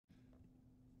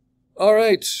All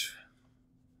right.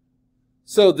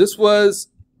 So this was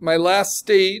my last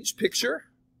stage picture.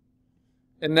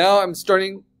 And now I'm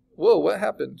starting, whoa, what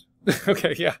happened?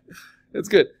 Okay, yeah, it's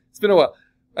good. It's been a while.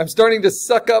 I'm starting to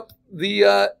suck up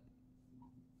the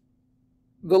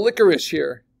licorice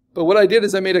here. But what I did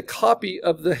is I made a copy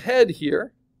of the head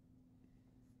here.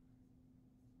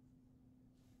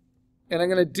 And I'm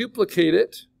going to duplicate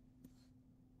it.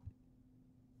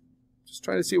 Just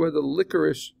trying to see why the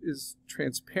licorice is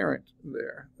transparent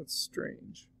there. That's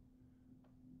strange.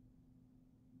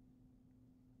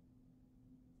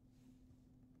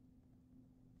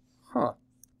 Huh.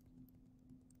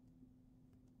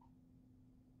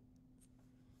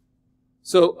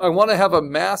 So I want to have a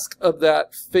mask of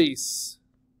that face,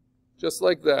 just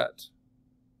like that.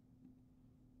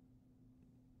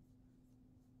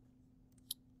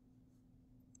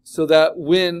 So that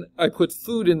when I put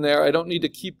food in there, I don't need to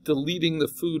keep deleting the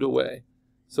food away.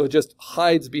 So it just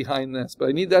hides behind this. But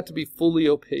I need that to be fully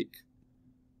opaque.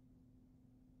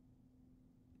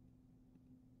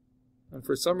 And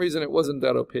for some reason, it wasn't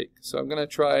that opaque. So I'm going to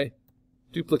try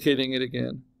duplicating it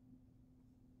again.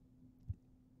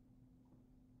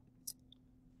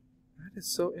 That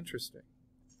is so interesting.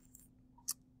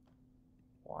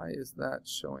 Why is that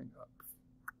showing up?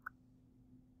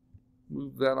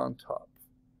 Move that on top.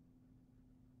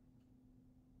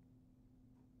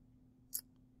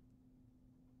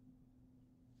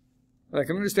 And I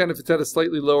can understand if it's at a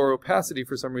slightly lower opacity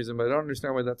for some reason, but I don't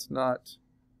understand why that's not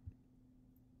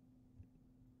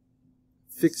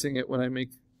fixing it when I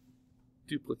make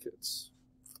duplicates.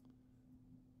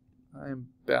 I am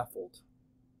baffled.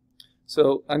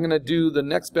 So I'm going to do the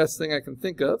next best thing I can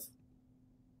think of.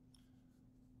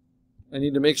 I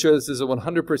need to make sure this is a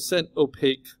 100%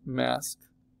 opaque mask.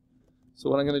 So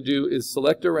what I'm going to do is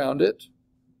select around it,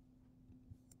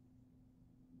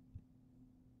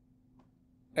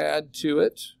 add to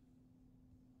it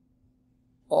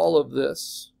all of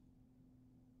this.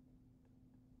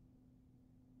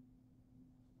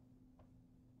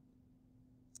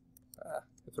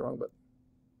 Hit the wrong button.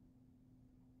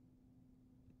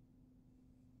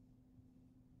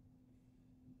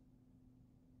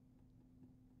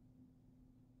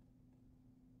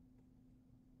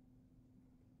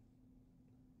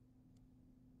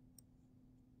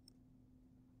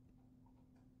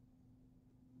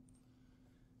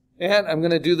 And I'm going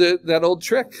to do that old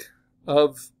trick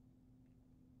of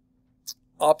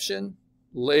Option,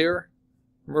 Layer,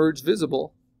 Merge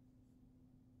Visible,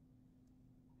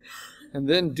 and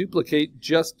then duplicate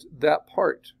just that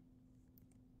part.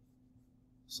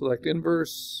 Select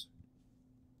Inverse,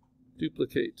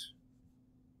 Duplicate.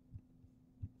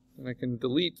 And I can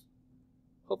delete,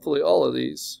 hopefully, all of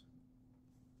these.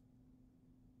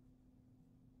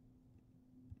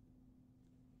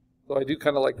 So I do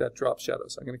kind of like that drop shadow,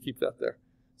 so I'm going to keep that there.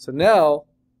 So now,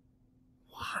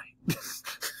 why?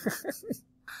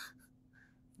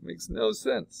 Makes no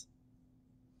sense.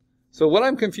 So what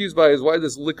I'm confused by is why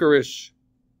this licorice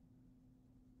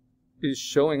is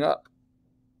showing up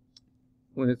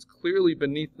when it's clearly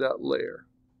beneath that layer.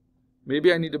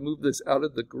 Maybe I need to move this out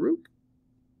of the group.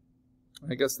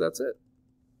 I guess that's it.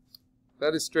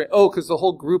 That is strange. Oh, because the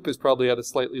whole group is probably at a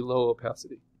slightly low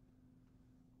opacity.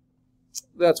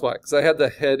 That's why, because I had the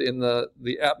head in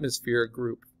the atmosphere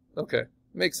group. Okay,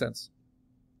 makes sense.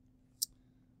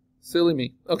 Silly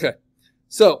me. Okay,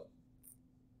 so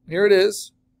here it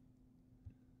is.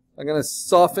 I'm going to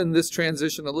soften this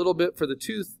transition a little bit for the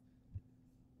tooth.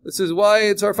 This is why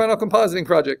it's our final compositing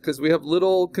project, because we have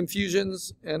little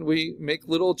confusions and we make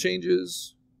little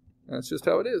changes. That's just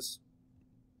how it is.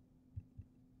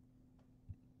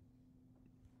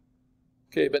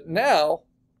 Okay, but now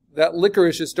that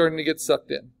licorice is starting to get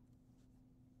sucked in.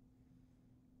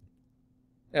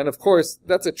 And of course,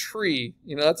 that's a tree.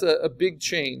 You know, that's a big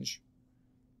change.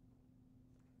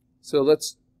 So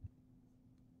let's,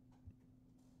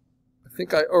 I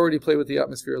think I already play with the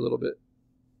atmosphere a little bit,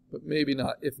 but maybe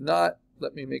not. If not,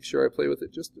 let me make sure I play with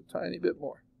it just a tiny bit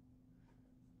more.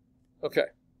 Okay.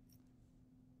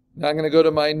 Now I'm going to go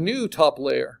to my new top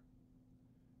layer.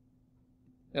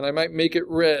 And I might make it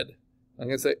red. I'm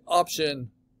going to say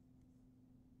Option.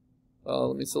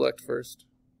 Let me select first.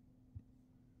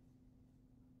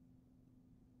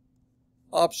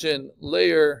 Option,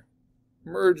 Layer,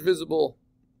 Merge Visible,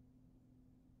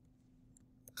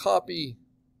 Copy,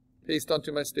 paste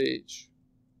onto my stage.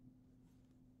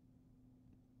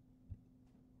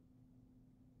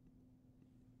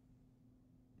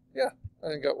 Yeah, I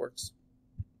think that works.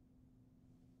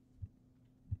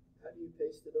 How do you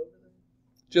paste it over there?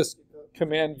 Just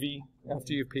Command V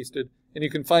after you've pasted. And you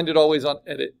can find it always on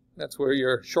Edit. That's where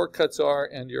your shortcuts are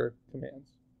and your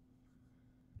commands.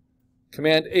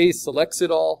 Command A selects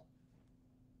it all.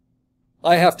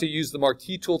 I have to use the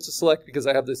marquee tool to select because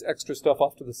I have this extra stuff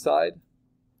off to the side,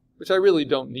 which I really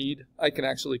don't need. I can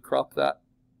actually crop that.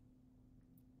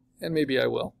 And maybe I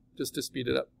will, just to speed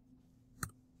it up.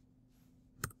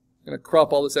 I'm going to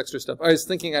crop all this extra stuff. I was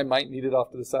thinking I might need it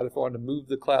off to the side if I wanted to move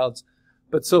the clouds,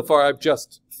 but so far I've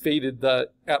just faded the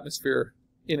atmosphere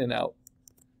in and out,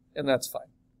 and that's fine.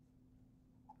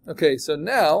 Okay, so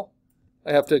now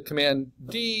I have to Command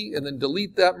D and then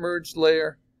delete that merged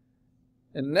layer.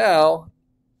 And now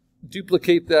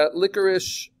duplicate that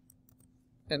licorice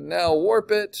and now warp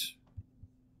it.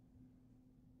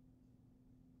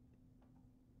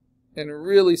 And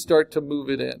really start to move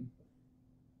it in.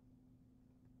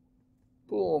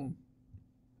 Boom.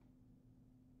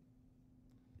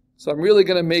 So I'm really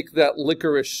going to make that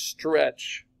licorice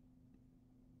stretch.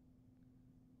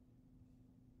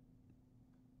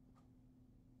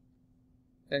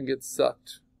 And get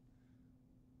sucked.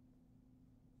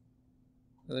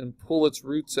 And then pull its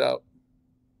roots out.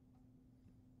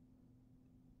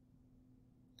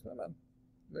 Come on.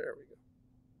 There we go.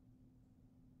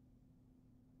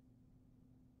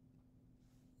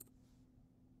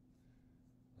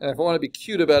 And if I want to be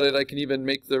cute about it, I can even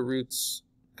make the roots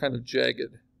kind of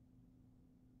jagged.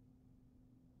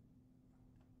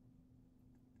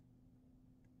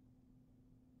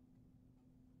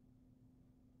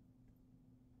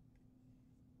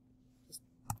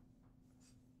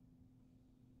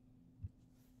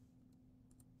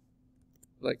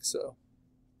 Like so.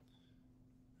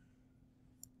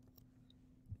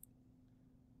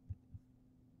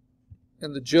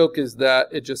 And the joke is that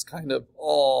it just kind of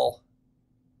all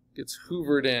gets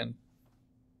hoovered in.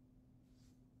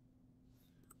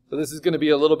 So this is going to be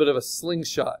a little bit of a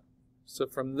slingshot. So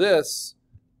from this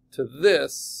to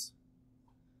this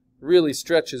really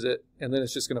stretches it, and then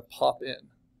it's just going to pop in.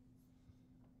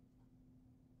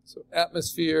 So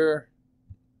atmosphere,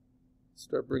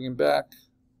 start bringing back.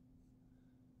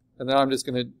 And now I'm just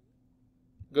going to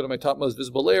go to my topmost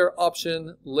visible layer,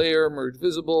 Option, Layer, Merge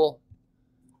Visible,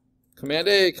 Command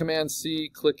A, Command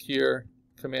C, click here,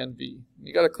 Command V.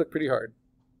 You got to click pretty hard.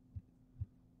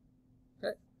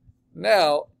 Okay.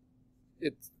 Now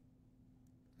it's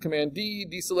Command D,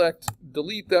 deselect,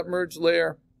 delete that merge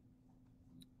layer,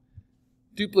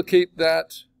 duplicate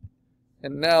that,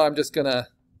 and now I'm just going to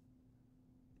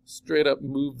straight up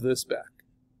move this back.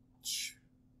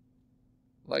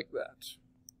 Like that.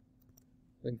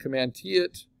 Then Command T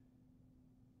it.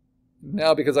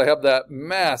 Now because I have that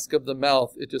mask of the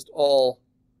mouth, it just all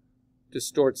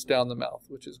distorts down the mouth,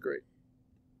 which is great.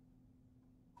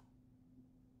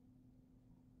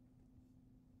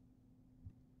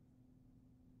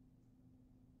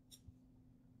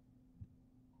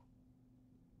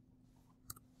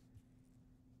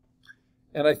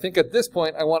 And I think at this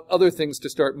point I want other things to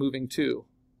start moving too.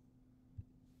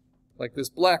 Like this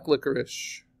black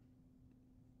licorice.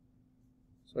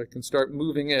 So I can start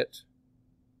moving it.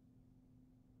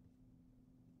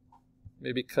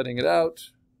 Maybe cutting it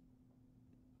out.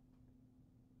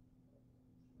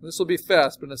 This will be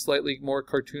fast, but in a slightly more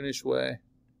cartoonish way.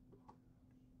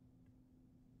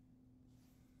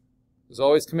 There's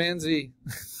always Command Z.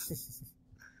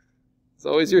 It's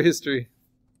always your history.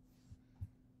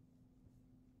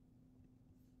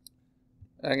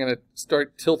 I'm going to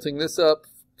start tilting this up.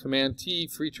 Command T,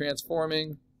 free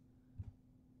transforming.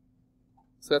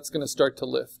 So that's going to start to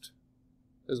lift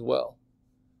as well.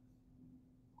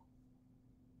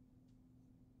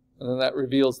 And then that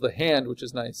reveals the hand, which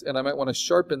is nice. And I might want to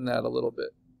sharpen that a little bit.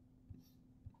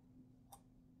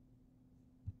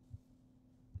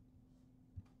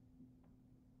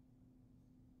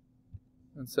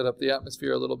 And set up the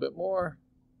atmosphere a little bit more.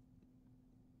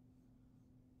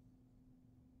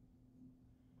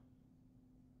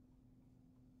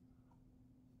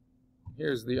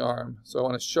 Here's the arm. So I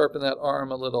want to sharpen that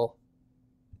arm a little.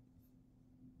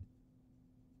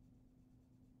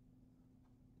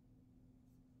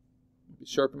 Maybe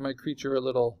sharpen my creature a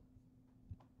little.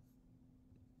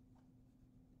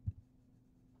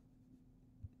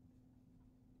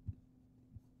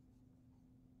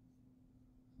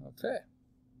 Okay.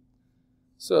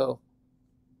 So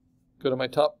go to my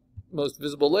top most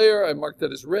visible layer. I mark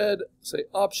that as red. Say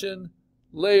Option,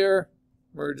 Layer,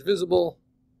 Merge Visible.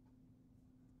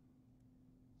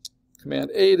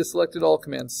 Command A to select it all,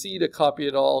 Command C to copy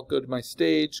it all, go to my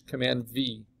stage, Command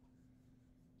V.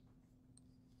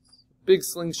 Big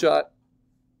slingshot,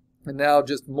 and now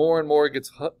just more and more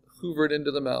gets hoovered into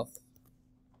the mouth.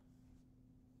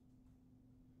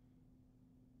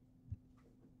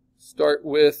 Start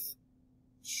with,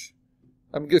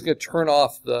 I'm just going to turn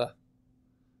off the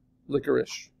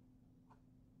licorice.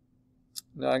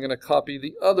 Now I'm going to copy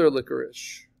the other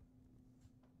licorice.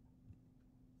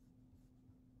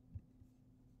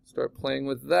 Start playing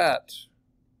with that.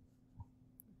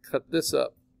 Cut this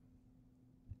up.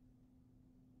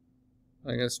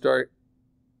 I'm going to start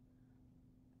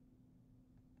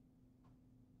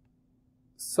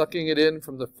sucking it in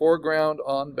from the foreground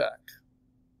on back.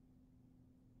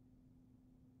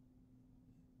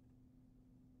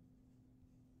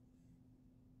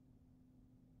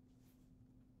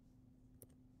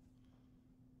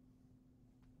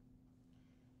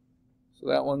 So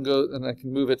that one goes, and I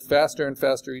can move it faster and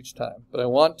faster each time. But I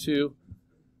want to,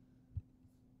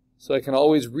 so I can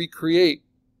always recreate,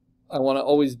 I want to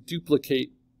always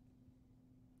duplicate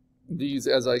these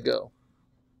as I go.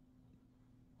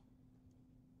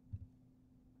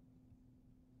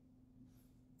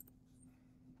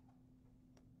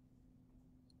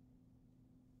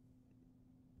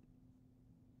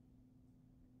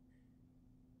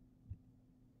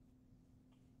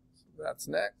 So that's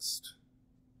next.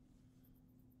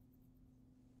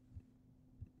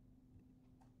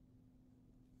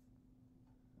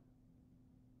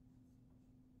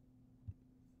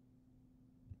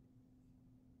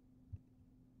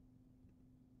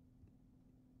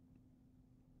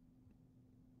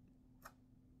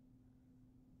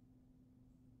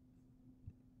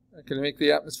 I can make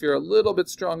the atmosphere a little bit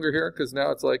stronger here because now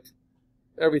it's like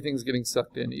everything's getting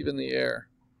sucked in, even the air.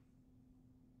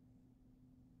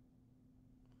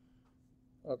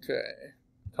 Okay,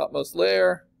 topmost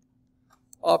layer,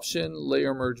 option,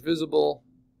 layer merge visible.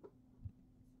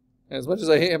 And as much as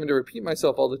I hate having to repeat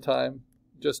myself all the time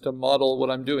just to model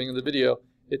what I'm doing in the video,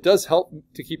 it does help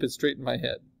to keep it straight in my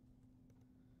head.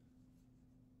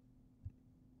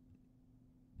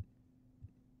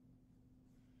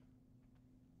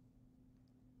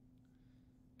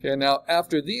 Okay, now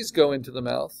after these go into the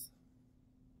mouth,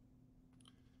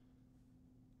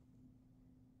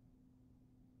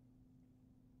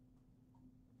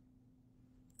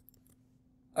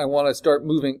 I want to start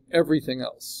moving everything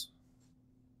else.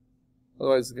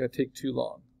 Otherwise it's going to take too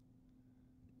long.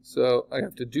 So I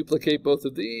have to duplicate both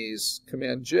of these,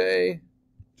 Command J,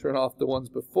 turn off the ones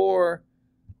before,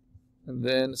 and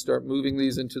then start moving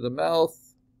these into the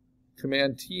mouth.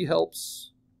 Command T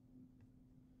helps,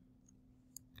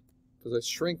 because I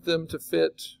shrink them to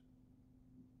fit.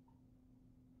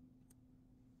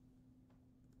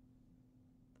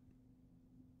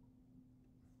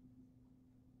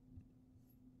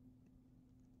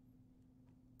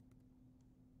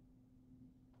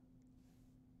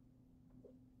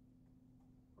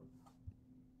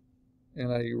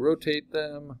 And I rotate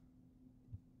them.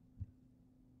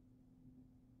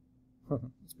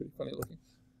 It's pretty funny looking.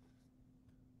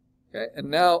 Okay, and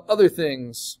now other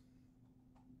things.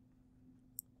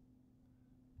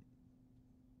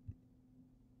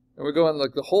 And we're going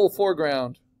like the whole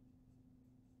foreground.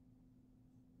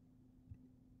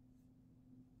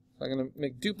 I'm going to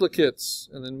make duplicates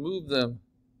and then move them.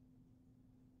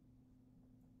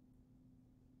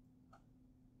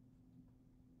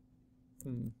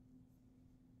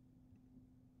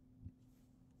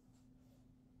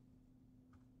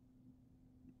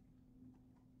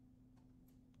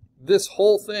 This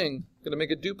whole thing, I'm going to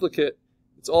make a duplicate.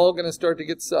 It's all going to start to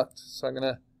get sucked. So I'm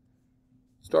going to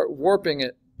start warping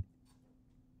it.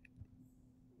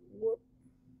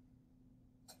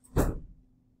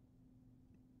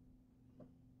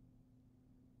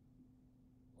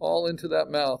 All into that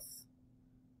mouth.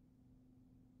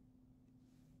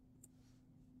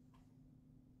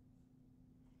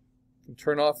 You can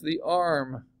turn off the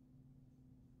arm.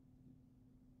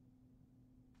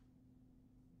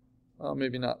 Oh,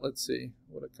 maybe not. Let's see.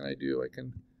 What can I do? I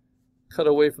can cut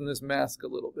away from this mask a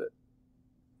little bit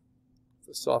with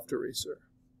a soft eraser.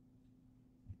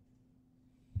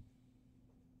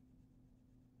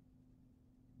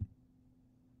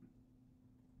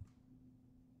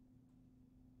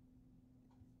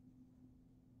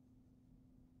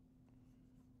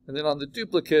 And then on the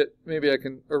duplicate, maybe I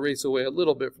can erase away a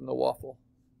little bit from the waffle.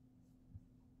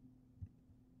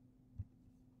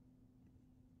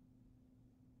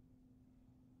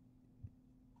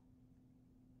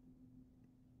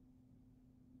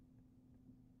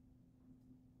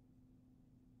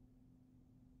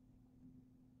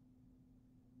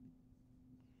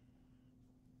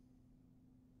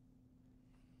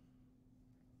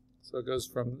 So it goes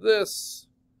from this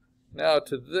now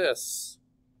to this.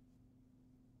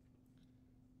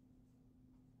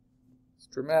 It's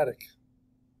dramatic.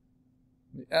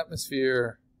 The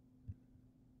atmosphere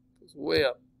goes way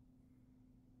up.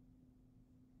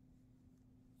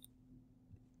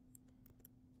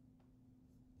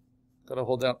 Gotta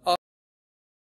hold down